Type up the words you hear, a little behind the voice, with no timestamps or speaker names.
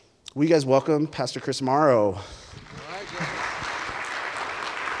Will you guys welcome Pastor Chris Morrow?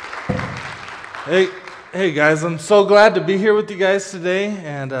 Hey guys, I'm so glad to be here with you guys today,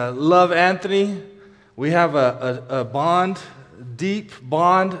 and love Anthony. We have a bond, deep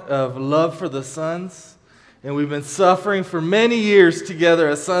bond of love for the Suns, and we've been suffering for many years together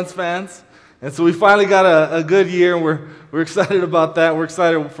as Suns fans, and so we finally got a good year, and we're excited about that. We're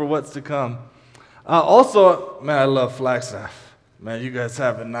excited for what's to come. Also, man, I love Flagstaff. Man, you guys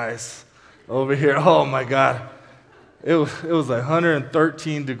have it nice over here. Oh my God, it was like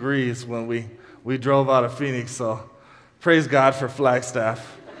 113 degrees when we drove out of Phoenix, so praise God for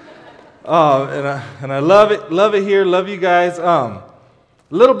Flagstaff. And I love it here, love you guys. A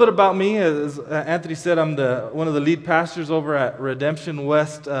little bit about me, as Anthony said, I'm one of the lead pastors over at Redemption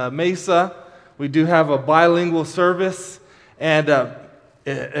West Mesa. We do have a bilingual service, and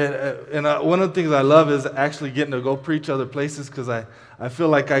one of the things I love is actually getting to go preach other places, because I feel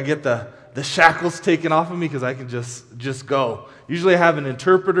like I get the shackles taken off of me because I can just go. Usually I have an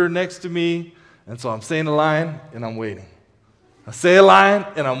interpreter next to me, and so I'm saying a line and I'm waiting. I say a line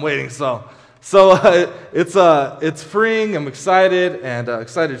and I'm waiting. So it's freeing. I'm excited and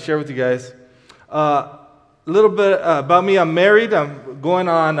excited to share with you guys. A little bit about me. I'm married. I'm going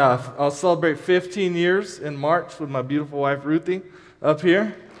on. I'll celebrate 15 years in March with my beautiful wife Ruthie up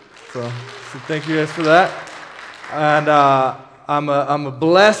here. So thank you guys for that. And I'm a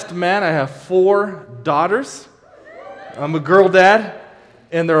blessed man. I have 4 daughters. I'm a girl dad.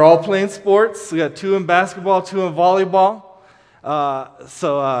 And they're all playing sports. We got 2 in basketball, 2 in volleyball.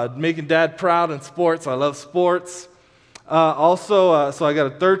 So making dad proud in sports. I love sports. So I got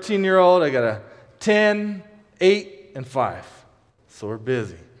a 13-year-old, I got a 10, 8, and 5. So we're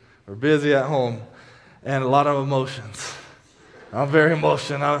busy. We're busy at home. And a lot of emotions. I'm very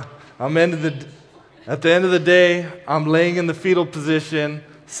emotional. At the end of the day, I'm laying in the fetal position,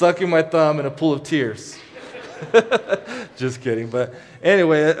 sucking my thumb in a pool of tears. Just kidding. But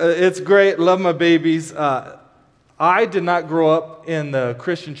anyway, it's great. Love my babies. I did not grow up in the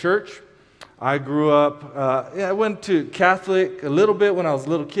Christian church. I grew up, I went to Catholic a little bit when I was a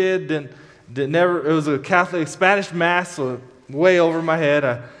little kid. It was a Catholic Spanish mass, so way over my head.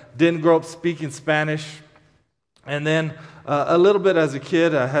 I didn't grow up speaking Spanish. And then a little bit as a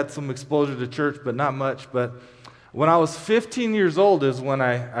kid, I had some exposure to church, but not much. But when I was 15 years old is when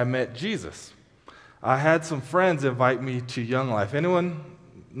I met Jesus. I had some friends invite me to Young Life. Anyone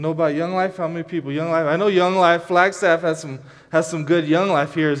know about Young Life? How many people? Young Life? I know Young Life. Flagstaff has some good Young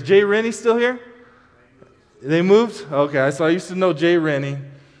Life here. Is Jay Rennie still here? They moved? Okay, so I used to know Jay Rennie.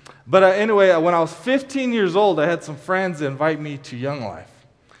 But anyway, when I was 15 years old, I had some friends invite me to Young Life.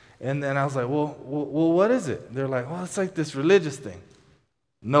 And then I was like, well, what is it? They're like, well, it's like this religious thing.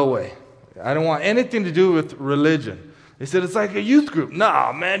 No way. I don't want anything to do with religion. They said, it's like a youth group.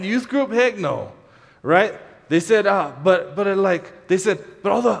 Nah, man, youth group? Heck no. Right? They said, but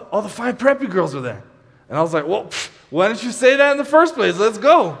all the fine preppy girls are there. And I was like, well, why didn't you say that in the first place? Let's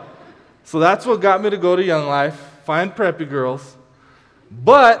go. So that's what got me to go to Young Life, fine preppy girls.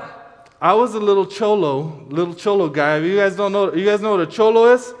 But I was a little cholo guy. You guys know what a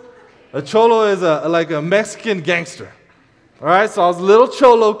cholo is? A cholo is like a Mexican gangster. All right, so I was a little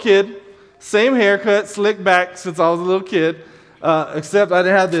cholo kid, same haircut, slick back since I was a little kid. Except I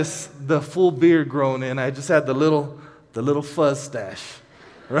didn't have the full beard grown in. I just had the little fuzz stash,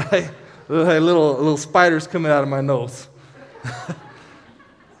 right? Little spiders coming out of my nose.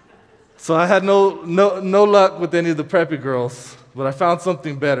 So I had no luck with any of the preppy girls, but I found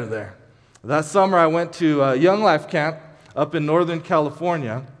something better there. That summer I went to Young Life Camp up in Northern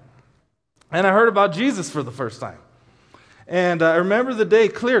California, and I heard about Jesus for the first time. And I remember the day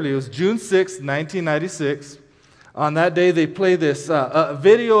clearly. It was June 6, 1996. On that day, they play this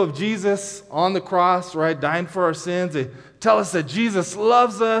video of Jesus on the cross, right, dying for our sins. They tell us that Jesus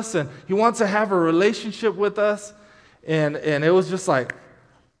loves us and he wants to have a relationship with us. And it was just like,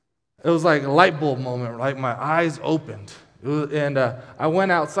 it was like a light bulb moment, like my eyes opened. I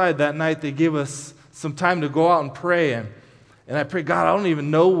went outside that night. They gave us some time to go out and pray. And I prayed, God, I don't even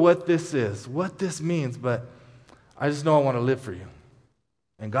know what this is, what this means, but I just know I want to live for you.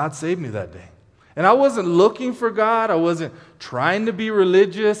 And God saved me that day. And I wasn't looking for God. I wasn't trying to be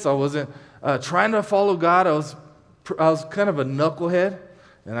religious. I wasn't trying to follow God. I was kind of a knucklehead.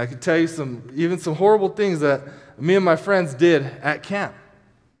 And I could tell you some horrible things that me and my friends did at camp.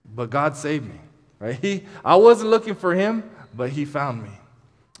 But God saved me. Right? I wasn't looking for him, but he found me.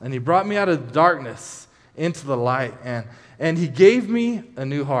 And he brought me out of the darkness into the light. And he gave me a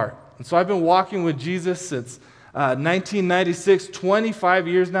new heart. And so I've been walking with Jesus since 1996, 25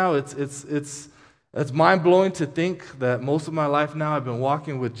 years now. It's mind-blowing to think that most of my life now I've been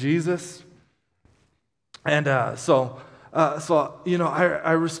walking with Jesus. And so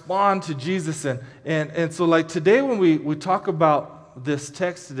I respond to Jesus. And so like today when we talk about this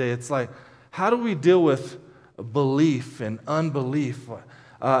text today, it's like, how do we deal with belief and unbelief?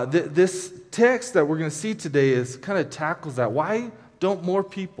 This text that we're going to see today kind of tackles that. Why don't more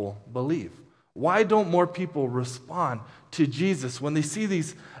people believe? Why don't more people respond to Jesus when they see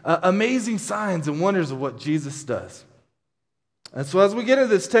these amazing signs and wonders of what Jesus does? And so as we get into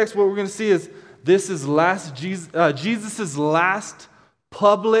this text, what we're going to see is this is Jesus' last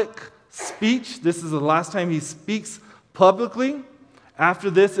public speech. This is the last time he speaks publicly. After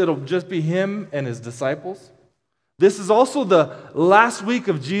this, it'll just be him and his disciples. This is also the last week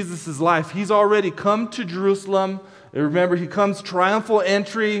of Jesus' life. He's already come to Jerusalem. Remember, he comes triumphal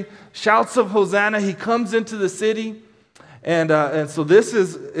entry, shouts of Hosanna. He comes into the city. And so this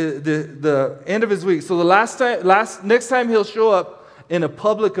is the end of his week. So the next time he'll show up in a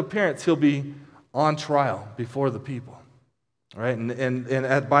public appearance, he'll be on trial before the people. All right?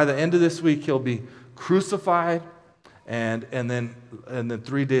 And by the end of this week, he'll be crucified and then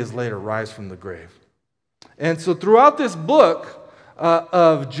 3 days later rise from the grave. And so throughout this book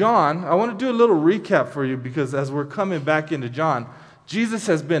of John, I want to do a little recap for you because as we're coming back into John, Jesus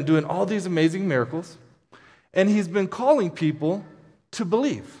has been doing all these amazing miracles, and he's been calling people to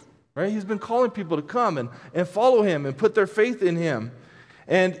believe, right? He's been calling people to come and follow him and put their faith in him.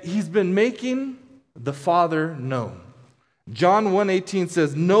 And he's been making the Father known. John 1:18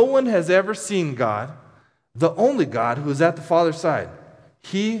 says, "No one has ever seen God, the only God who is at the Father's side.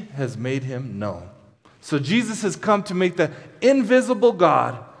 He has made him known." So Jesus has come to make the invisible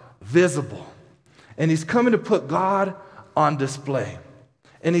God visible. And he's coming to put God on display.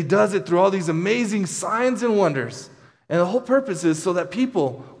 And he does it through all these amazing signs and wonders. And the whole purpose is so that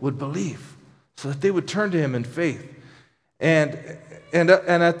people would believe, so that they would turn to him in faith. And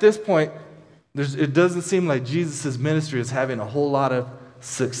at this point, it doesn't seem like Jesus' ministry is having a whole lot of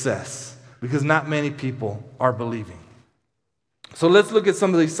success because not many people are believing. So let's look at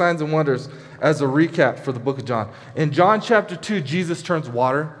some of these signs and wonders as a recap for the book of John. In John chapter 2, Jesus turns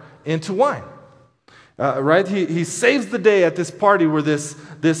water into wine. Right? He saves the day at this party where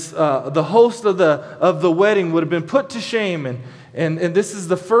the host of the wedding would have been put to shame. And this is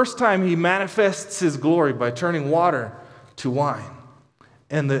the first time he manifests his glory by turning water to wine.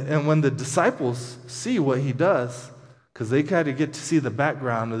 And when the disciples see what he does, because they kind of get to see the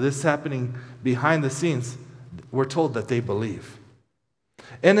background of this happening behind the scenes, we're told that they believe.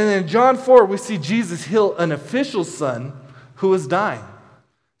 And then in John 4, we see Jesus heal an official's son who was dying.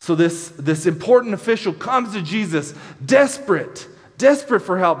 So this important official comes to Jesus, desperate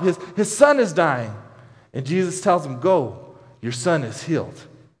for help. His son is dying. And Jesus tells him, "Go, your son is healed."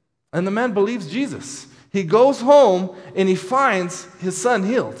 And the man believes Jesus. He goes home and he finds his son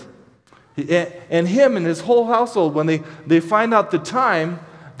healed. And him and his whole household, when they find out the time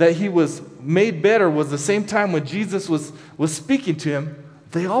that he was made better was the same time when Jesus was speaking to him,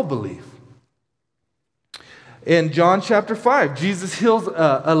 they all believe. In John chapter 5, Jesus heals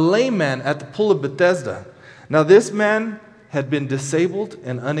a lame man at the pool of Bethesda. Now this man had been disabled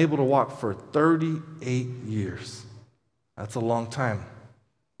and unable to walk for 38 years. That's a long time.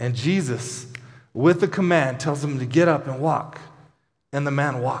 And Jesus, with a command, tells him to get up and walk. And the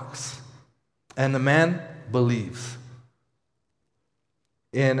man walks. And the man believes.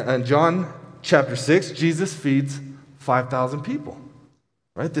 In John chapter 6, Jesus feeds 5,000 people.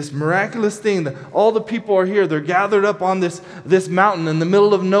 Right? This miraculous thing that all the people are here. They're gathered up on this mountain in the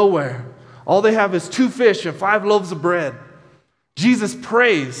middle of nowhere. All they have is 2 fish and 5 loaves of bread. Jesus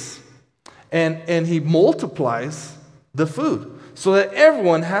prays and he multiplies the food so that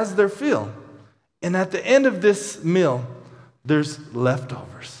everyone has their fill. And at the end of this meal, there's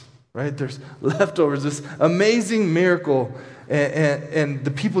leftovers. Right? There's leftovers. This amazing miracle. And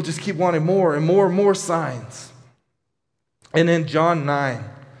the people just keep wanting more and more and more signs. And in John 9,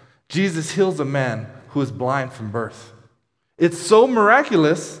 Jesus heals a man who is blind from birth. It's so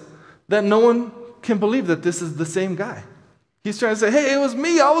miraculous that no one can believe that this is the same guy. He's trying to say, "Hey, it was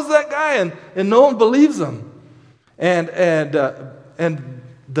me. I was that guy," and no one believes him. And the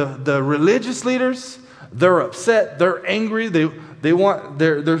religious leaders, they're upset. They're angry.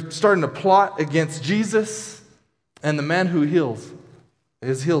 They're starting to plot against Jesus. And the man who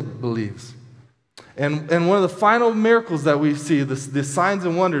is healed believes. And one of the final miracles that we see, the signs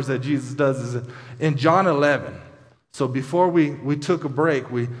and wonders that Jesus does, is in John 11. So before we took a break,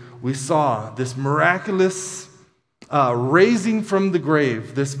 we saw this miraculous raising from the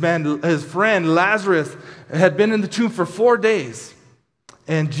grave. This man, his friend Lazarus, had been in the tomb for 4 days.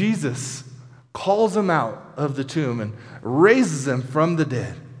 And Jesus calls him out of the tomb and raises him from the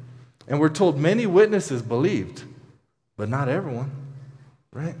dead. And we're told many witnesses believed, but not everyone,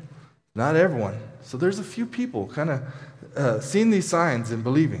 right? Not everyone. So there's a few people kind of seeing these signs and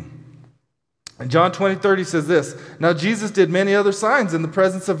believing. And John 20:30 says this, "Now Jesus did many other signs in the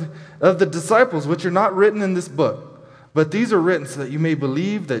presence of the disciples, which are not written in this book. But these are written so that you may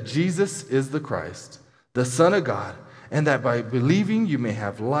believe that Jesus is the Christ, the Son of God, and that by believing you may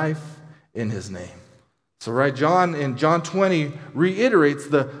have life in his name." So right, John in John 20 reiterates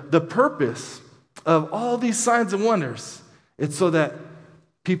the purpose of all these signs and wonders. It's so that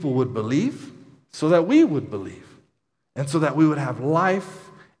people would believe, so that we would believe, and so that we would have life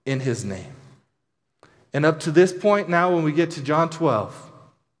in his name. And up to this point now, when we get to John 12,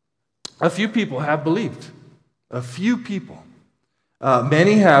 a few people have believed. A few people.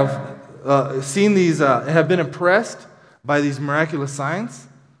 Many have seen these, have been impressed by these miraculous signs,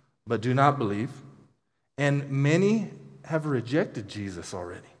 but do not believe. And many have rejected Jesus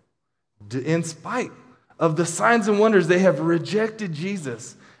already. In spite of the signs and wonders, they have rejected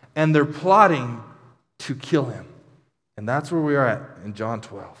Jesus, and they're plotting to kill him. And that's where we are at in John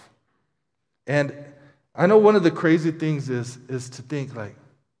 12. And I know one of the crazy things is to think, like,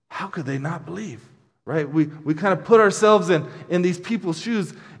 how could they not believe? Right? We kind of put ourselves in these people's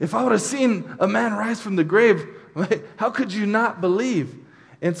shoes. If I would have seen a man rise from the grave, right, how could you not believe?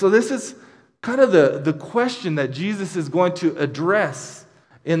 And so this is kind of the question that Jesus is going to address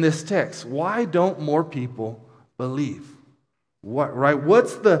in this text. Why don't more people believe? Right?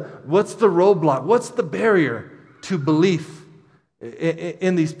 What's the roadblock? What's the barrier to belief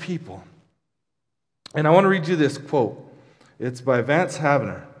in these people? And I want to read you this quote. It's by Vance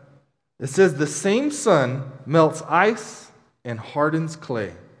Havner. It says, "The same sun melts ice and hardens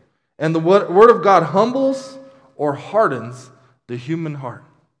clay, and the word of God humbles or hardens the human heart."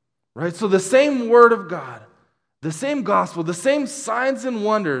 Right? So the same word of God, the same gospel, the same signs and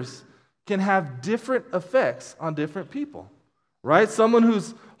wonders can have different effects on different people. Right? Someone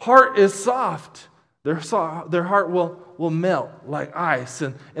whose heart is soft, their heart will melt like ice,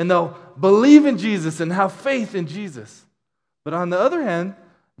 and they'll believe in Jesus and have faith in Jesus. But on the other hand,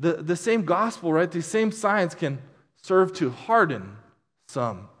 the same gospel, right, these same signs can serve to harden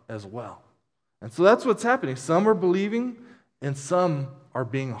some as well. And so that's what's happening. Some are believing, and some are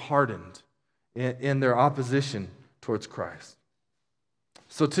being hardened in their opposition towards Christ.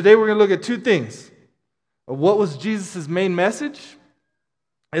 So today we're going to look at two things. What was Jesus' main message?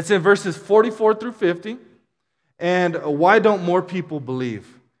 It's in verses 44 through 50. And why don't more people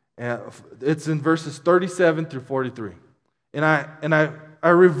believe? It's in verses 37 through 43. And I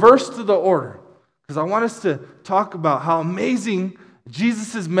reversed the order because I want us to talk about how amazing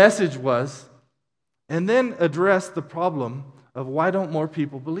Jesus' message was, and then address the problem of why don't more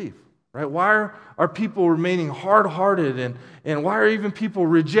people believe? Right? Why are people remaining hard-hearted, and why are even people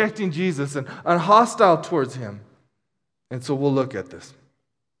rejecting Jesus and hostile towards him? And so we'll look at this.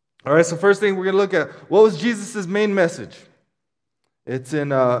 All right, so first thing we're going to look at, what was Jesus' main message? It's in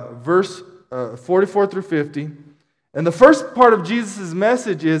verse 44 through 50. And the first part of Jesus'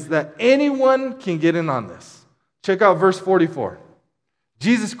 message is that anyone can get in on this. Check out verse 44.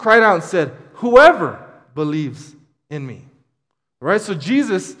 Jesus cried out and said, "Whoever believes in me." All right, so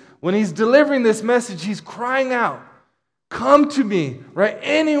Jesus, when he's delivering this message, he's crying out, "Come to me," right?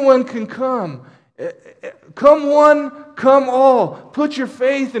 Anyone can come. Come one, come all. Put your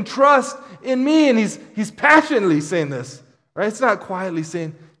faith and trust in me. And he's passionately saying this, right? It's not quietly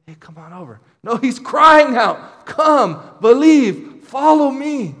saying, "Hey, come on over." No, he's crying out, "Come, believe, follow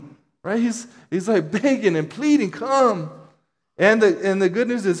me." Right? He's like begging and pleading, "Come." And the good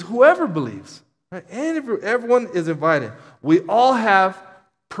news is whoever believes, right? And everyone is invited. We all have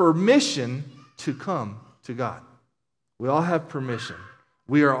permission to come to God. We all have permission.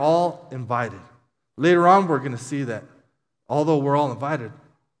 We are all invited. Later on, we're going to see that although we're all invited,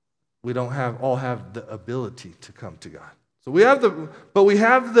 we don't all have the ability to come to God. So we have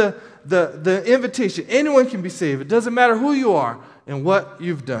the invitation. Anyone can be saved. It doesn't matter who you are and what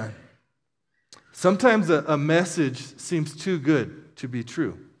you've done. Sometimes a message seems too good to be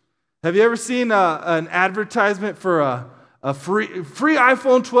true. Have you ever seen an advertisement for a free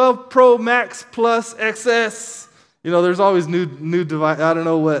iPhone 12 Pro Max Plus XS? You know, there's always new device. I don't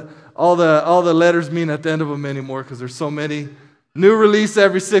know what all the letters mean at the end of them anymore because there's so many. New release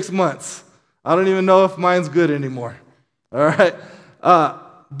every 6 months. I don't even know if mine's good anymore. All right,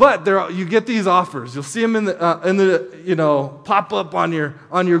 but you get these offers. You'll see them in the pop up on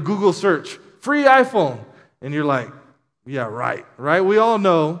your Google search, free iPhone, and you're like, yeah, right. We all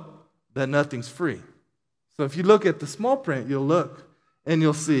know that nothing's free. So if you look at the small print, you'll look and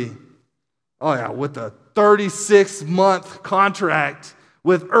you'll see Oh yeah, with a 36-month contract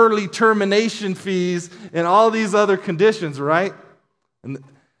with early termination fees and all these other conditions, right?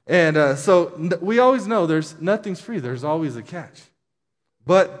 So we always know nothing's free. There's always a catch.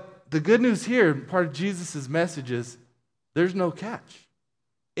 But the good news here, part of Jesus' message is there's no catch.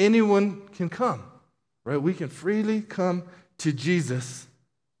 Anyone can come, right? We can freely come to Jesus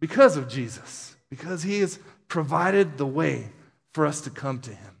because of Jesus, because he has provided the way for us to come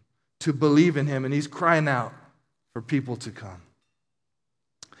to him, to believe in him, and he's crying out for people to come.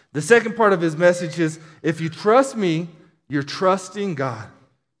 The second part of his message is, if you trust me, you're trusting God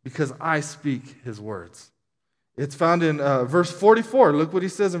because I speak his words. It's found in verse 44. Look what he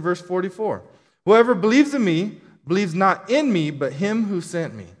says in verse 44. Whoever believes in me believes not in me, but him who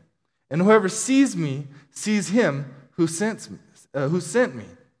sent me. And whoever sees me sees him who sent me.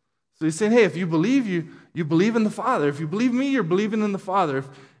 So he's saying, hey, if you believe, you believe in the Father. If you believe me, you're believing in the Father.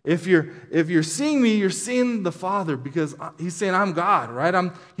 If you're seeing me, you're seeing the Father, because he's saying I'm God,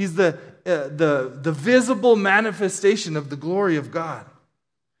 right? He's the visible manifestation of the glory of God.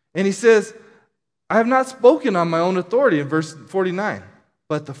 And he says, I have not spoken on my own authority in verse 49,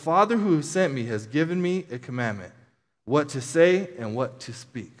 but the Father who sent me has given me a commandment, what to say and what to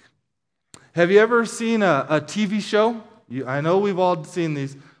speak. Have you ever seen a TV show? I know we've all seen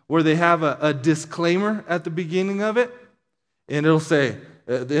these, where they have a disclaimer at the beginning of it, and it'll say,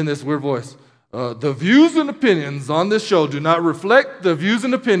 in this weird voice, the views and opinions on this show do not reflect the views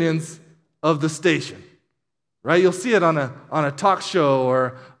and opinions of the station. Right? You'll see it on a talk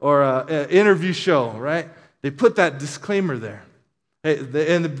show or an interview show, right? They put that disclaimer there. Hey,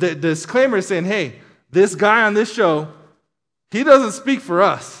 and the disclaimer is saying, hey, this guy on this show, he doesn't speak for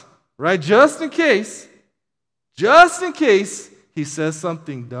us, right? Just in case he says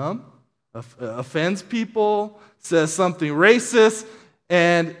something dumb, offends people, says something racist,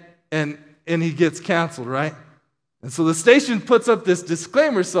 and he gets canceled, right? And so the station puts up this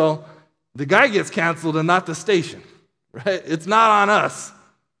disclaimer so the guy gets canceled and not the station, right? It's not on us.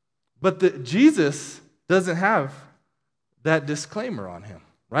 But Jesus doesn't have that disclaimer on him,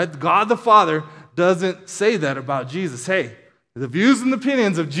 right? God the Father doesn't say that about Jesus. Hey, the views and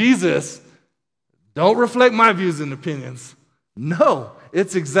opinions of Jesus don't reflect my views and opinions. No,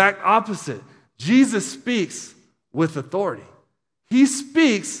 it's exact opposite. Jesus speaks with authority. He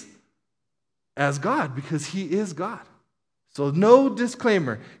speaks as God because he is God. So no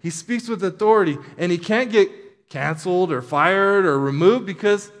disclaimer. He speaks with authority, and he can't get canceled or fired or removed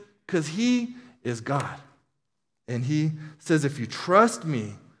because he is God. And he says, if you trust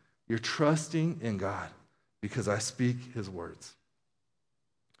me, you're trusting in God because I speak his words.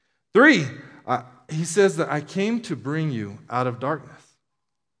 3, he says that I came to bring you out of darkness.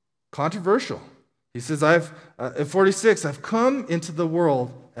 Controversial. He says, at 46, I've come into the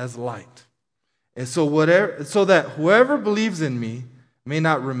world as light. And so that whoever believes in me may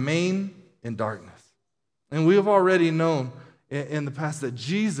not remain in darkness. And we have already known in the past that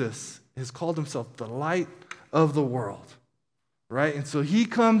Jesus has called himself the light of the world, right? And so he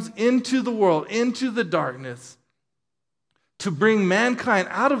comes into the world, into the darkness, to bring mankind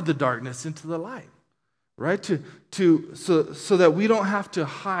out of the darkness into the light, right? So that we don't have to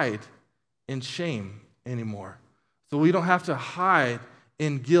hide in shame anymore. So we don't have to hide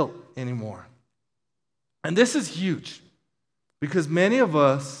in guilt anymore. And this is huge because many of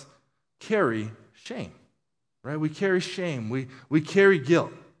us carry shame, right? We carry shame. We carry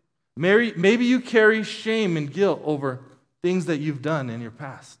guilt. Maybe you carry shame and guilt over things that you've done in your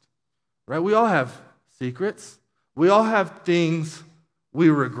past, right? We all have secrets. We all have things we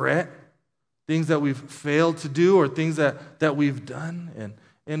regret, things that we've failed to do or things that we've done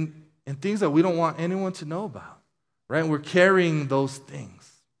and things that we don't want anyone to know about, right? And we're carrying those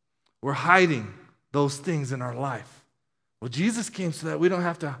things. We're hiding those things in our life. Well, Jesus came so that we don't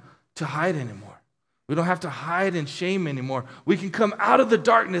have to hide anymore. We don't have to hide in shame anymore. We can come out of the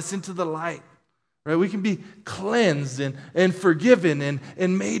darkness into the light, right? We can be cleansed and forgiven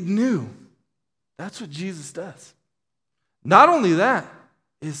and made new. That's what Jesus does. Not only that,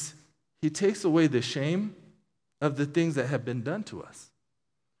 is he takes away the shame of the things that have been done to us.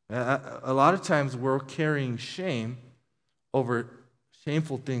 A lot of times we're carrying shame over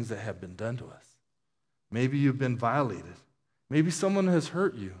shameful things that have been done to us. Maybe you've been violated. Maybe someone has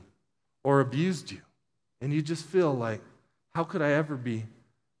hurt you or abused you, and you just feel like, how could I ever be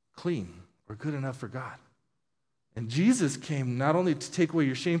clean or good enough for God? And Jesus came not only to take away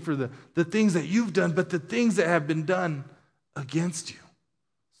your shame for the things that you've done, but the things that have been done against you,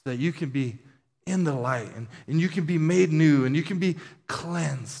 so that you can be in the light and you can be made new and you can be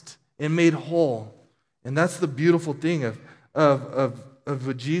cleansed and made whole. And that's the beautiful thing of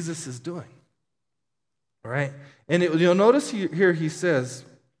what Jesus is doing. All right? And you'll notice here he says,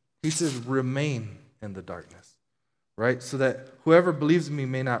 remain in the darkness, right? So that whoever believes in me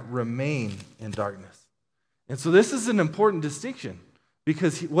may not remain in darkness. And so this is an important distinction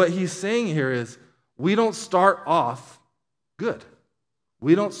because what he's saying here is we don't start off good.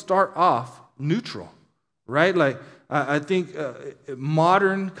 We don't start off neutral, right? Like I think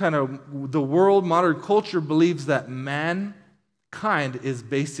modern modern culture believes that mankind is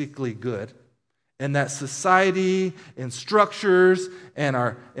basically good, and that society and structures and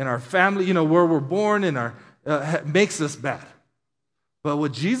our family, where we're born and makes us bad. But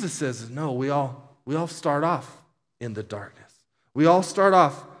what Jesus says is no, we all start off in the darkness. We all start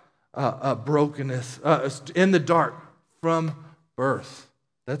off brokenness in the dark from birth.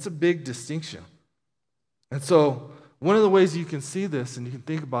 That's a big distinction. And so one of the ways you can see this and you can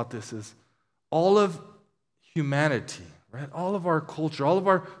think about this is all of humanity, right? All of our culture, all of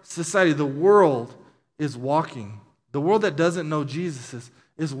our society, the world is walking. The world that doesn't know Jesus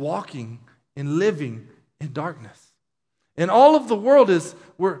is walking and living in darkness. And all of the world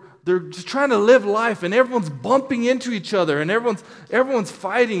they're just trying to live life, and everyone's bumping into each other, and everyone's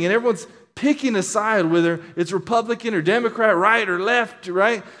fighting, and everyone's picking a side, whether it's Republican or Democrat, right or left,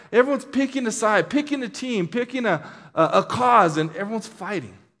 right? Everyone's picking a side, picking a team, picking a cause, and everyone's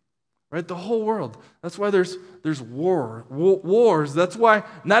fighting, right? The whole world. That's why there's wars. That's why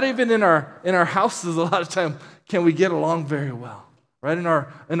not even in our houses a lot of time can we get along very well, right? In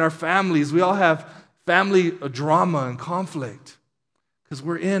our families, we all have family drama and conflict because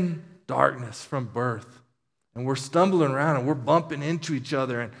we're in darkness from birth. And we're stumbling around and we're bumping into each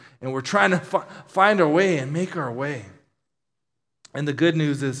other and we're trying to find our way and make our way. And the good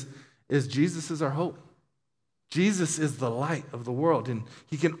news is Jesus is our hope. Jesus is the light of the world, and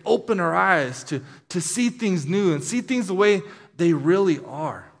he can open our eyes to see things new and see things the way they really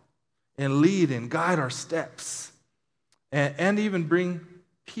are and lead and guide our steps and even bring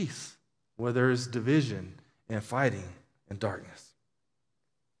peace where there is division and fighting and darkness.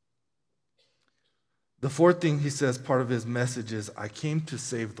 The fourth thing he says, part of his message is, I came to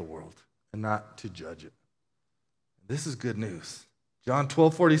save the world and not to judge it. This is good news. John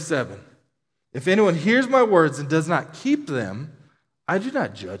 12:47. If anyone hears my words and does not keep them, I do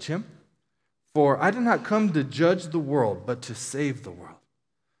not judge him. For I did not come to judge the world, but to save the world.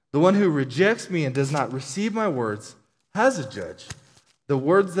 The one who rejects me and does not receive my words has a judge. The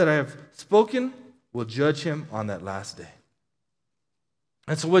words that I have spoken will judge him on that last day.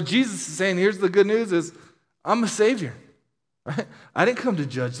 And so what Jesus is saying, here's the good news, is I'm a savior. Right? I didn't come to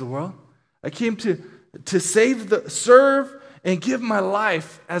judge the world. I came to serve and give my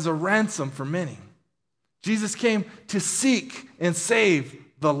life as a ransom for many. Jesus came to seek and save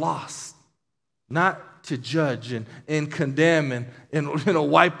the lost, not to judge and condemn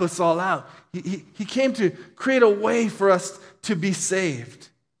and wipe us all out. He came to create a way for us to be saved.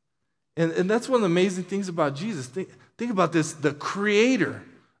 And that's one of the amazing things about Jesus. Think about this, the creator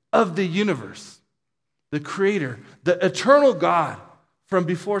of the universe, the creator, the eternal God from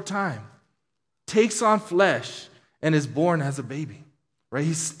before time, takes on flesh and is born as a baby, right?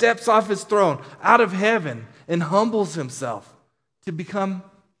 He steps off his throne out of heaven and humbles himself to become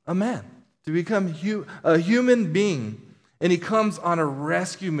a man, to become a human being. And he comes on a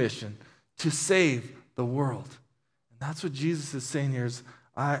rescue mission to save the world. And that's what Jesus is saying here is,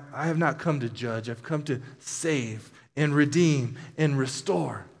 I have not come to judge. I've come to save and redeem and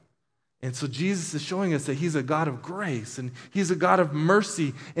restore. And so Jesus is showing us that he's a God of grace and he's a God of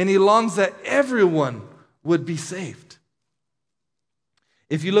mercy, and he longs that everyone would be saved.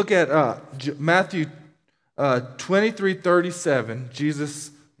 If you look at Matthew 23:37,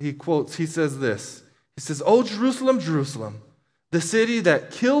 Jesus, he says this. He says, "O Jerusalem, Jerusalem, the city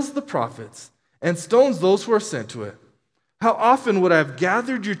that kills the prophets and stones those who are sent to it. How often would I have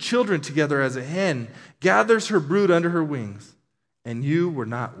gathered your children together as a hen gathers her brood under her wings, and you were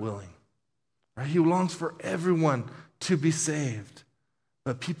not willing." Right? He longs for everyone to be saved,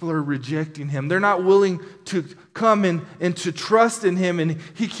 but people are rejecting him. They're not willing to come and to trust in him, and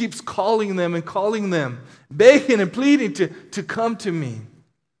he keeps calling them, begging and pleading to come to me.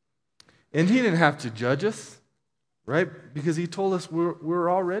 And he didn't have to judge us, right? Because he told us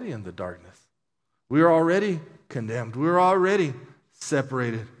we're already in the darkness. We are already condemned. We're already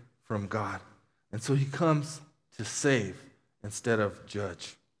separated from God. And so he comes to save instead of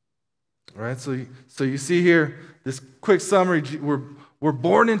judge. All right? So you see here, this quick summary, we're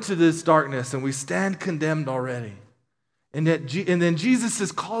born into this darkness and we stand condemned already. And then Jesus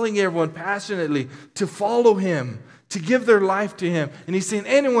is calling everyone passionately to follow him, to give their life to him. And he's saying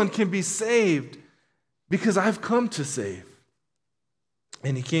anyone can be saved because I've come to save.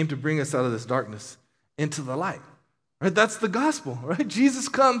 And he came to bring us out of this darkness into the light. Right? That's the gospel, right? Jesus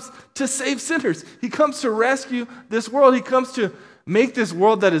comes to save sinners. He comes to rescue this world. He comes to make this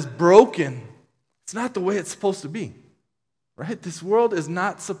world that is broken. It's not the way it's supposed to be, right? This world is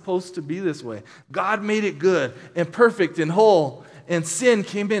not supposed to be this way. God made it good and perfect and whole, and sin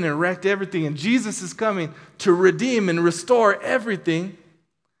came in and wrecked everything. And Jesus is coming to redeem and restore everything.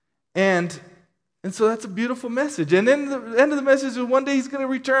 And so that's a beautiful message. And then the end of the message is one day he's going to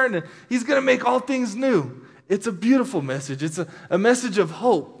return and he's going to make all things new. It's a beautiful message. It's a message of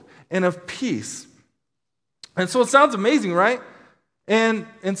hope and of peace. And so it sounds amazing, right? And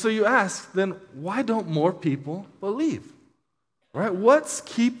so you ask, then why don't more people believe? Right? What's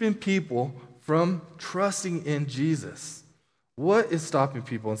keeping people from trusting in Jesus? What is stopping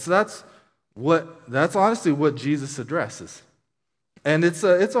people? And so that's honestly what Jesus addresses. And it's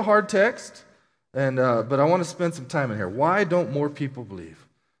a hard text, but I want to spend some time in here. Why don't more people believe?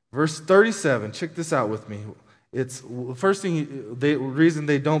 Verse 37, check this out with me. It's the first thing, the reason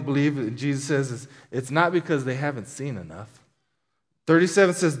they don't believe, Jesus says, is it's not because they haven't seen enough.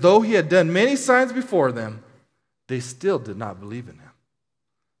 37 says, though he had done many signs before them, they still did not believe in him.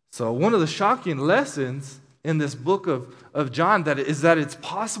 So one of the shocking lessons in this book of John is that it's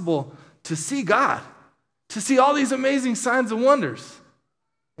possible to see God, to see all these amazing signs and wonders,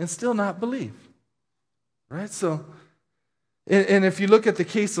 and still not believe. Right? So, and if you look at the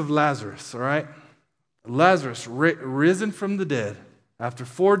case of Lazarus, all right? Lazarus risen from the dead after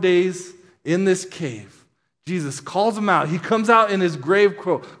 4 days in this cave. Jesus calls him out. He comes out in his grave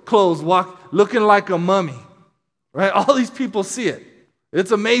clothes, looking like a mummy. Right? All these people see it.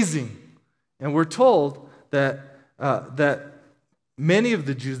 It's amazing. And we're told that many of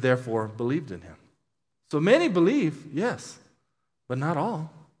the Jews, therefore, believed in him. So many believe, yes, but not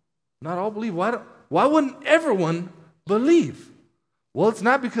all. Not all believe. Why wouldn't everyone believe? Well, it's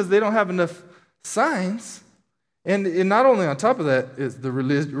not because they don't have enough signs. And not only on top of that, is the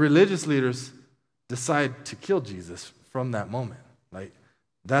religious leaders decide to kill Jesus from that moment. Like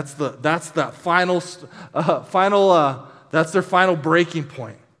that's their final breaking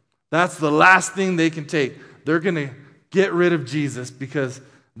point. That's the last thing they can take. They're going to get rid of Jesus because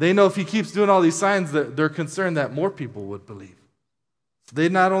they know if he keeps doing all these signs, that they're concerned that more people would believe. So they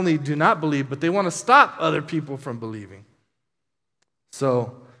not only do not believe, but they want to stop other people from believing.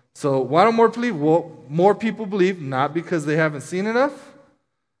 So why don't more believe? Well, more people believe not because they haven't seen enough,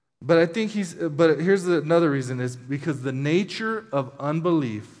 but I think but here's another reason, is because the nature of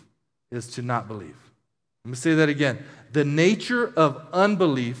unbelief is to not believe. Let me say that again. The nature of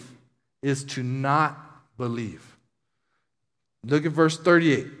unbelief is to not believe. Look at verse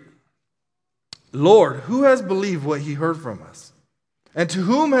 38. Lord, who has believed what he heard from us? And to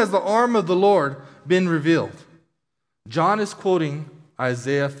whom has the arm of the Lord been revealed? John is quoting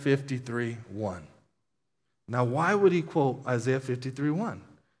Isaiah 53:1. Now, why would he quote Isaiah 53:1?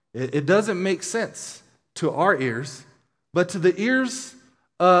 It doesn't make sense to our ears, but to the ears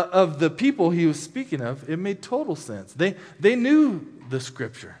of the people he was speaking of, it made total sense. They knew the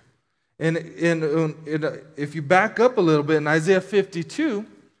scripture. And if you back up a little bit, in Isaiah 52,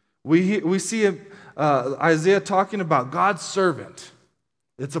 we see Isaiah talking about God's servant.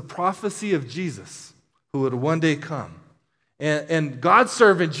 It's a prophecy of Jesus who would one day come. And God's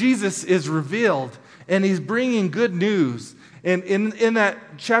servant, Jesus, is revealed, and he's bringing good news. And in that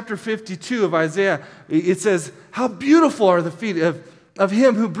chapter 52 of Isaiah, it says, how beautiful are the feet of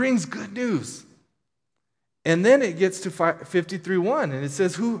him who brings good news. And then it gets to 53:1, and it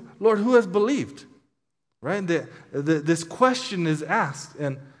says, Lord, who has believed? Right? This question is asked,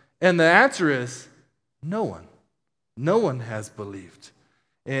 and the answer is, no one. No one has believed.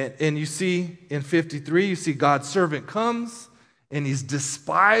 And you see in 53, you see God's servant comes, and he's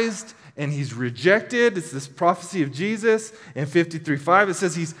despised, and he's rejected. It's this prophecy of Jesus. In 53:5, it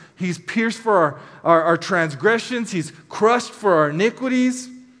says he's pierced for our transgressions. He's crushed for our iniquities.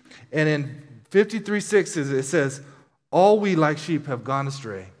 And in 53:6, it says, all we like sheep have gone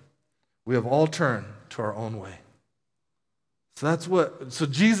astray. We have all turned to our own way. So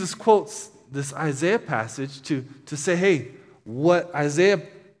Jesus quotes this Isaiah passage to say, hey, what Isaiah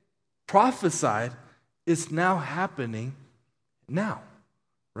prophesied is now happening now.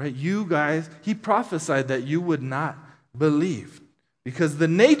 Right? You guys, he prophesied that you would not believe. Because the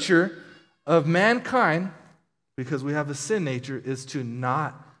nature of mankind, because we have a sin nature, is to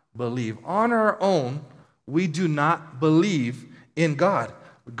not believe. On our own, we do not believe in God.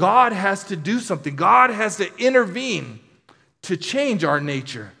 God has to do something. God has to intervene to change our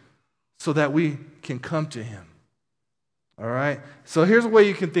nature so that we can come to him. All right? So here's a way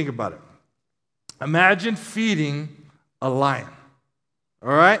you can think about it. Imagine feeding a lion. All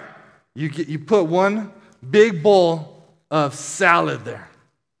right? You put one big bowl of salad there.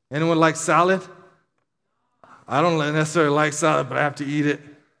 Anyone like salad? I don't necessarily like salad, but I have to eat it.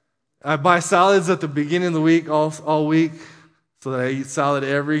 I buy salads at the beginning of the week, all week, so that I eat salad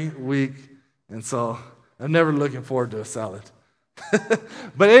every week. And so I'm never looking forward to a salad.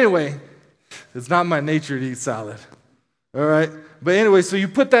 But anyway, it's not my nature to eat salad. All right? But anyway, so you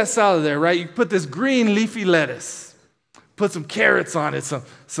put that salad there, right? You put this green leafy lettuce. Put some carrots on it,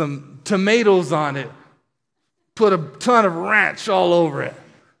 some tomatoes on it. Put a ton of ranch all over it,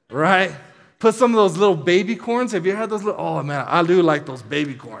 right? Put some of those little baby corns. Have you had those little? Oh, man, I do like those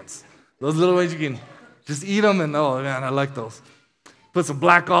baby corns. Those little ones you can just eat them, and oh, man, I like those. Put some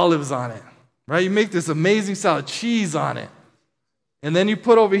black olives on it, right? You make this amazing salad, cheese on it. And then you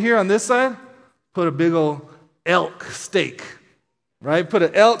put over here on this side, put a big old elk steak, right? Put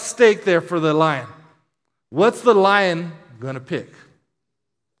an elk steak there for the lion. What's the lion going to pick?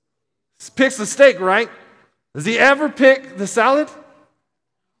 He picks the steak, right? Does he ever pick the salad?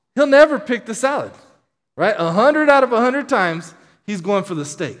 He'll never pick the salad, right? 100 out of 100 times, he's going for the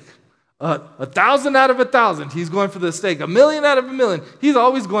steak. 1,000 out of 1,000, he's going for the steak. 1,000,000 out of 1,000,000, he's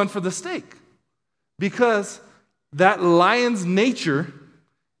always going for the steak. Because that lion's nature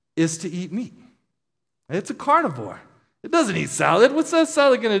is to eat meat. It's a carnivore. It doesn't eat salad. What's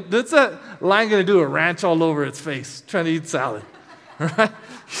that lion going to do? A ranch all over its face, trying to eat salad. Right?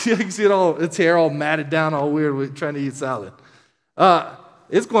 You can see its hair all matted down, all weird, trying to eat salad.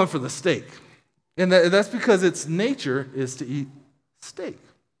 It's going for the steak. And that's because its nature is to eat steak.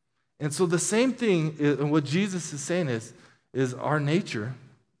 And so the same thing, and what Jesus is saying is our nature,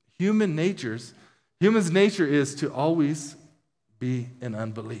 human's nature is to always be in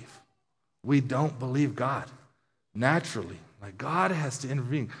unbelief. We don't believe God naturally. Like God has to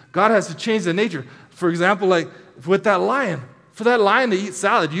intervene. God has to change the nature. For example, like with that lion, for that lion to eat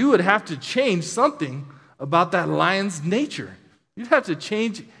salad, you would have to change something about that lion's nature. You'd have to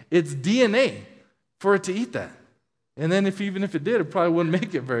change its DNA for it to eat that. And then even if it did, it probably wouldn't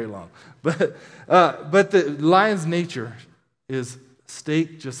make it very long. But the lion's nature is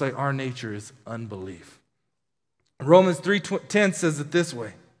steak, just like our nature is unbelief. Romans 3:10 says it this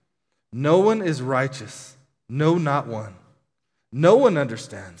way: no one is righteous, no, not one. No one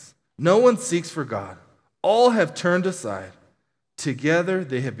understands. No one seeks for God. All have turned aside. Together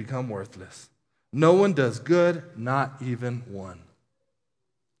they have become worthless. No one does good, not even one.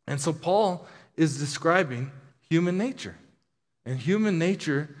 And so Paul is describing human nature. And human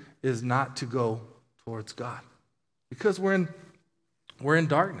nature is not to go towards God. Because we're in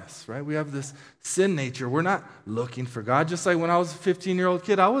darkness, right? We have this sin nature. We're not looking for God. Just like when I was a 15-year-old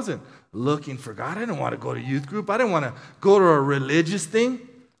kid, I wasn't looking for God. I didn't want to go to youth group. I didn't want to go to a religious thing.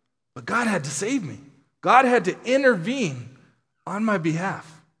 But God had to save me. God had to intervene on my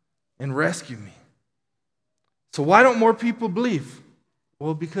behalf and rescue me. So why don't more people believe?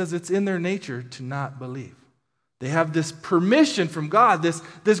 Well, because it's in their nature to not believe. They have this permission from God,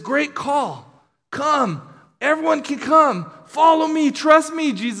 this great call. Come. Everyone can come. Follow me. Trust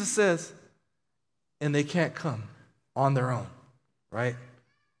me, Jesus says. And they can't come on their own, right?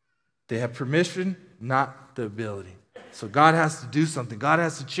 They have permission, not the ability. So God has to do something. God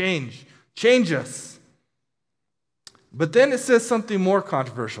has to change us. But then it says something more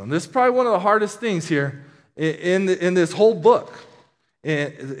controversial. And this is probably one of the hardest things here in this whole book,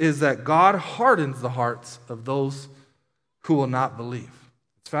 is that God hardens the hearts of those who will not believe.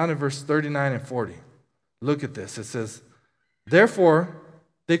 It's found in verse 39 and 40. Look at this. It says, therefore,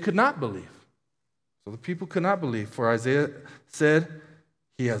 they could not believe. So the people could not believe. For Isaiah said,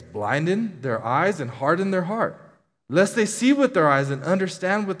 he has blinded their eyes and hardened their heart, lest they see with their eyes and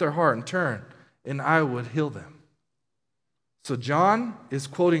understand with their heart and turn, and I would heal them. So John is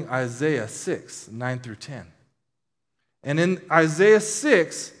quoting Isaiah 6, 9 through 10. And in Isaiah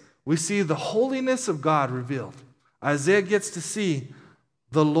 6, we see the holiness of God revealed. Isaiah gets to see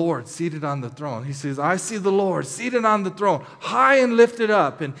the Lord seated on the throne. He says, I see the Lord seated on the throne, high and lifted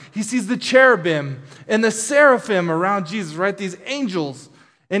up. And he sees the cherubim and the seraphim around Jesus, right? These angels.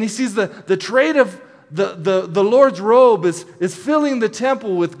 And he sees the train of the Lord's robe is filling the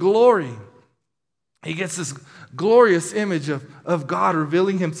temple with glory. He gets this glorious image of God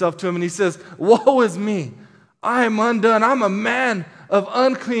revealing himself to him. And he says, woe is me. I am undone. I'm a man of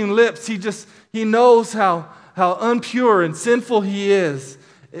unclean lips. He knows how impure and sinful he is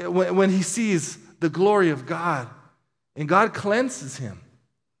when he sees the glory of God. And God cleanses him.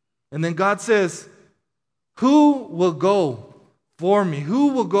 And then God says, who will go for me? Who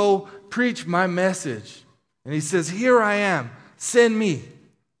will go preach my message? And he says, here I am. Send me.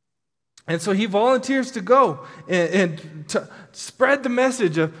 And so he volunteers to go and to spread the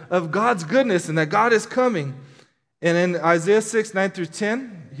message of God's goodness and that God is coming. And in Isaiah 6, 9 through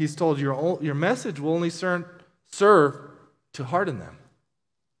 10, he's told your message will only serve to harden them,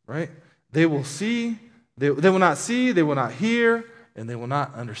 right? They will see, they will not see, they will not hear, and they will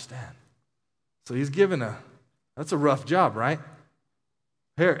not understand. So he's given that's a rough job, right?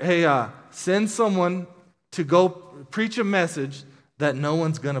 Hey, send someone to go preach a message that no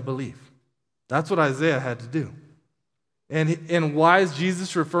one's going to believe. That's what Isaiah had to do. And why is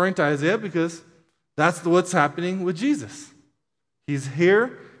Jesus referring to Isaiah? Because that's what's happening with Jesus. He's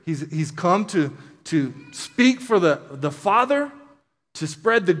here. He's come to speak for the Father, to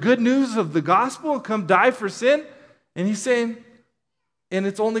spread the good news of the gospel, come die for sin. And he's saying, and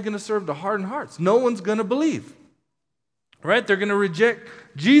it's only going to serve to harden hearts. No one's going to believe. Right? They're going to reject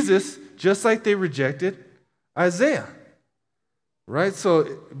Jesus just like they rejected Isaiah. Right? So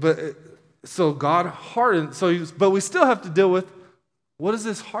God hardened. But we still have to deal with, what is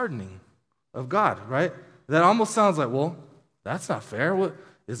this hardening of God, right? That almost sounds like, well, that's not fair. What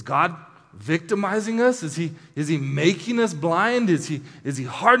is God victimizing us? Is he making us blind? Is he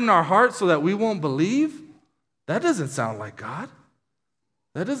hardening our hearts so that we won't believe? That doesn't sound like God.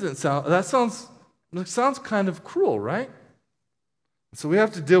 That sounds kind of cruel, right? So we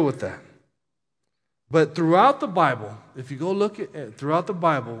have to deal with that. But throughout the Bible, if you go look at it, throughout the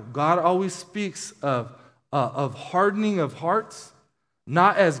Bible, God always speaks of hardening of hearts,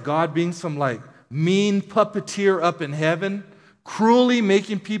 not as God being some like mean puppeteer up in heaven, cruelly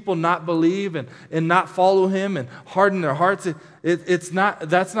making people not believe and not follow him and harden their hearts. That's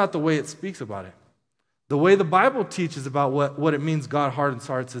not the way it speaks about it. The way the Bible teaches about what it means God hardens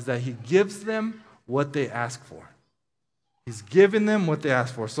hearts is that he gives them what they ask for. He's given them what they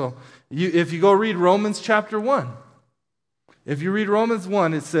ask for. So if you go read Romans chapter 1, if you read Romans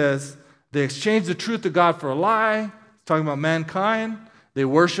 1, it says they exchange the truth of God for a lie. It's talking about mankind. They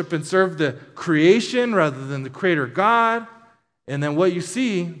worship and serve the creation rather than the creator God. And then what you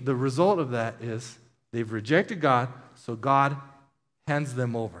see, the result of that is they've rejected God, so God hands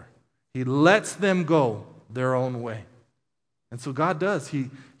them over. He lets them go their own way. And so God does.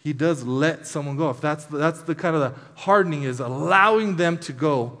 He does let someone go. If that's the kind of the hardening, is allowing them to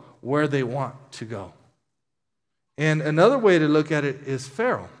go where they want to go. And another way to look at it is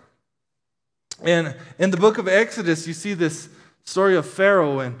Pharaoh. And in the book of Exodus, you see this story of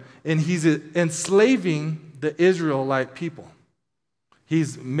Pharaoh, and he's enslaving the Israelite people. He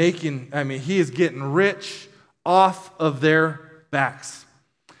is getting rich off of their backs.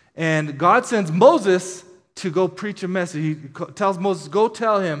 And God sends Moses to go preach a message. He tells Moses, go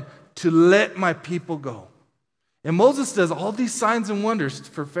tell him to let my people go. And Moses does all these signs and wonders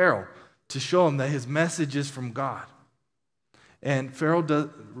for Pharaoh to show him that his message is from God. And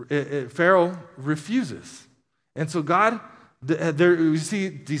Pharaoh refuses. And so God, you see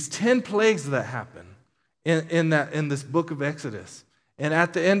these 10 plagues that happen in this book of Exodus. And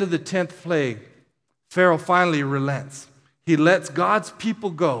at the end of the 10th plague, Pharaoh finally relents. He lets God's people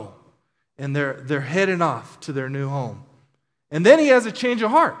go, and they're heading off to their new home. And then he has a change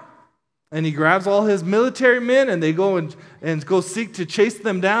of heart. And he grabs all his military men, and they go and go seek to chase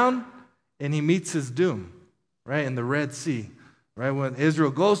them down, and he meets his doom, right, in the Red Sea. Right, when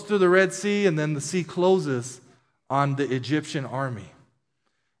Israel goes through the Red Sea, and then the sea closes on the Egyptian army.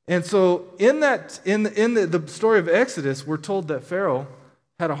 And so in the story of Exodus, we're told that Pharaoh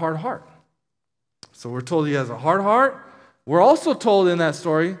had a hard heart. So we're told he has a hard heart. We're also told in that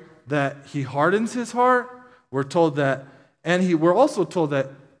story that he hardens his heart. We're also told that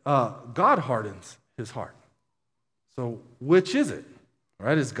God hardens his heart. So which is it?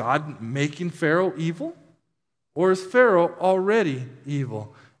 Right? Is God making Pharaoh evil? Or is Pharaoh already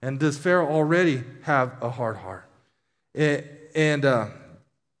evil? And does Pharaoh already have a hard heart?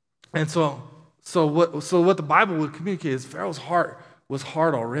 So what the Bible would communicate is Pharaoh's heart was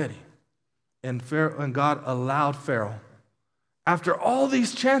hard already. And God allowed Pharaoh. After all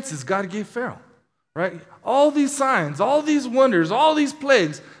these chances God gave Pharaoh, right? All these signs, all these wonders, all these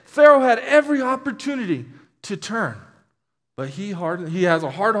plagues, Pharaoh had every opportunity to turn. But he has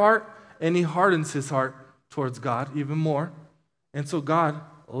a hard heart, and he hardens his heart towards God even more. And so God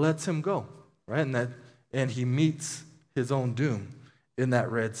lets him go, right? And he meets his own doom in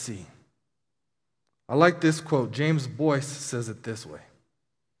that Red Sea. I like this quote. James Boyce says it this way.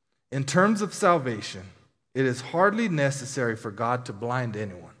 In terms of salvation, it is hardly necessary for God to blind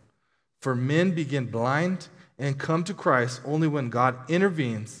anyone, for men begin blind and come to Christ only when God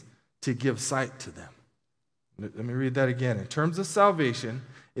intervenes to give sight to them. Let me read that again. In terms of salvation,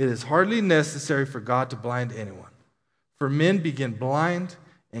 it is hardly necessary for God to blind anyone, for men begin blind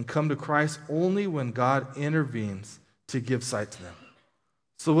and come to Christ only when God intervenes to give sight to them.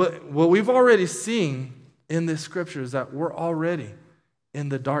 So what we've already seen in this scripture is that we're already in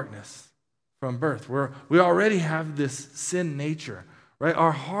the darkness from birth. We already have this sin nature, right?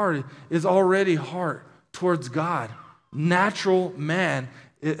 Our heart is already hard towards God. Natural man,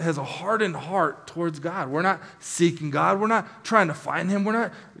 it has a hardened heart towards God. We're not seeking God. We're not trying to find him. We're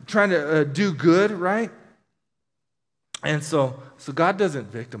not trying to do good, right? And so God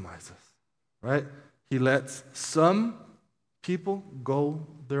doesn't victimize us, right? He lets some people go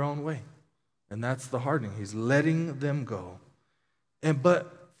their own way. And that's the hardening. He's letting them go.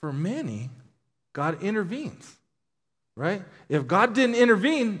 But for many, God intervenes, right? If God didn't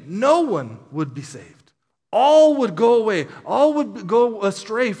intervene, no one would be saved. All would go away. All would go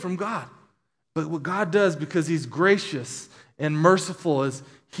astray from God. But what God does, because he's gracious and merciful, is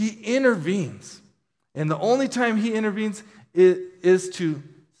he intervenes. And the only time he intervenes is to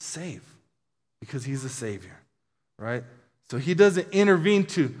save, because he's a savior, right? So he doesn't intervene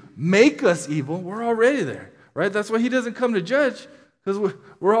to make us evil. We're already there, right? That's why he doesn't come to judge, because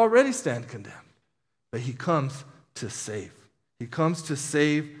we're already stand condemned. But he comes to save. He comes to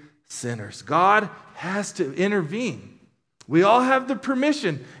save sinners. God has to intervene. We all have the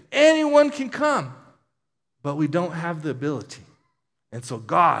permission. Anyone can come, but we don't have the ability. And so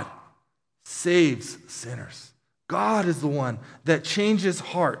God saves sinners. God is the one that changes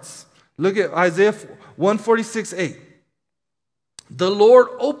hearts. Look at Isaiah 146:8. The Lord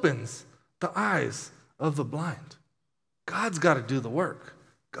opens the eyes of the blind. God's got to do the work.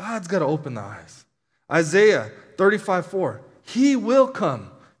 God's got to open the eyes. Isaiah 35:4. He will come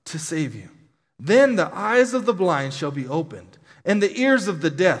to save you. Then the eyes of the blind shall be opened, and the ears of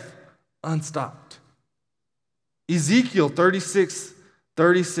the deaf unstopped. Ezekiel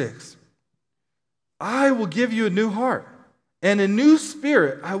 36:36. I will give you a new heart, and a new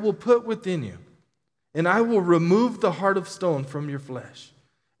spirit I will put within you. And I will remove the heart of stone from your flesh,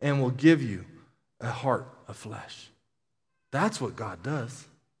 and will give you a heart of flesh. That's what God does.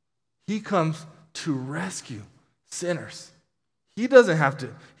 He comes to rescue sinners. He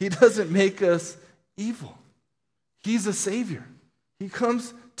doesn't make us evil. He's a savior. He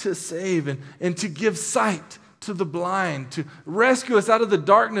comes to save and to give sight to the blind, to rescue us out of the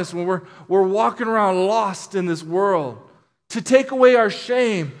darkness when we're walking around lost in this world, to take away our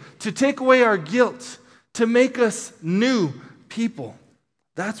shame, to take away our guilt, to make us new people.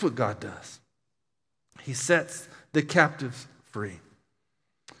 That's what God does. He sets the captives free.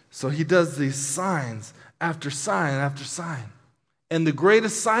 So he does these signs after sign after sign. And the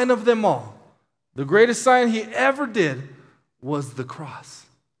greatest sign of them all, the greatest sign he ever did, was the cross,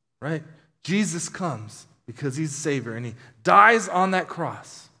 right? Jesus comes because he's Savior, and he dies on that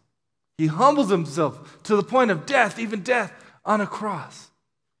cross. He humbles himself to the point of death, even death on a cross.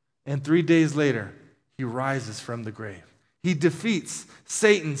 And 3 days later, he rises from the grave. He defeats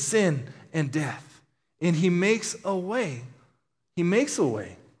Satan, sin, and death. And he makes a way. He makes a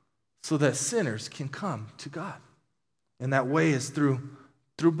way so that sinners can come to God. And that way is through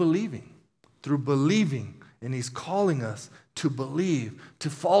believing. Through believing. And he's calling us to believe, to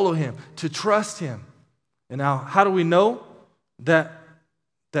follow him, to trust him. And now, how do we know that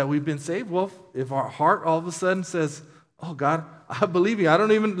we've been saved? Well, if our heart all of a sudden says, oh, God, I believe you. I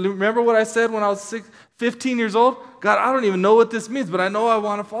don't even remember what I said when I was 15 years old. God, I don't even know what this means, but I know I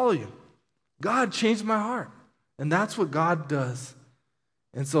want to follow you. God changed my heart. And that's what God does.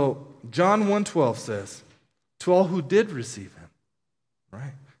 And so John 1:12 says, to all who did receive him,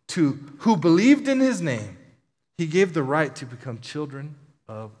 right? To who believed in his name, he gave the right to become children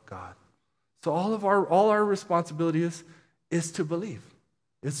of God. So all our responsibility is to believe.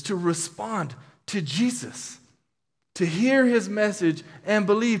 It's to respond to Jesus, to hear his message and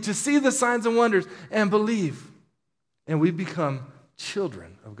believe, to see the signs and wonders and believe. And we become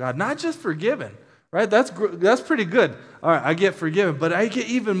children of God, not just forgiven, right? That's pretty good. All right, I get forgiven, but I get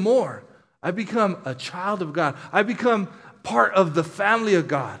even more. I become a child of God. I become part of the family of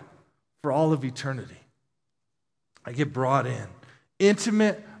God for all of eternity. I get brought in.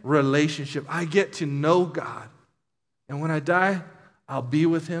 Intimate relationship. I get to know God. And when I die, I'll be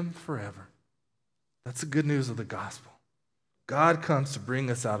with him forever. That's the good news of the gospel. God comes to bring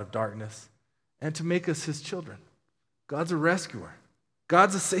us out of darkness and to make us his children. God's a rescuer.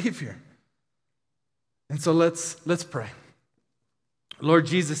 God's a savior. And so let's pray. Lord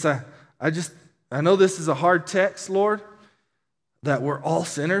Jesus, I know this is a hard text, Lord, that we're all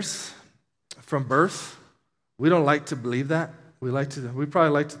sinners from birth. We don't like to believe that. We probably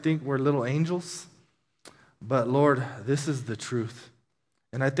like to think we're little angels. But Lord, this is the truth.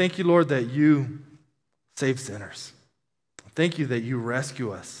 And I thank you, Lord, that you save sinners. Thank you that you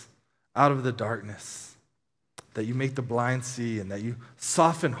rescue us out of the darkness, that you make the blind see, and that you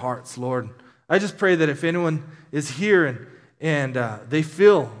soften hearts, Lord. I just pray that if anyone is here and they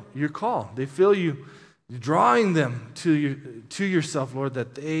feel your call, they feel you drawing them to yourself, Lord,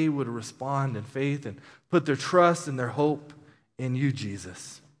 that they would respond in faith and put their trust and their hope in you,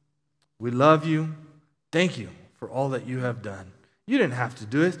 Jesus. We love you. Thank you for all that you have done. You didn't have to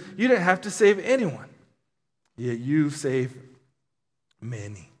do it. You didn't have to save anyone. Yet you save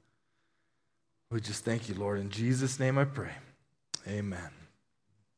many. We just thank you, Lord. In Jesus' name I pray. Amen.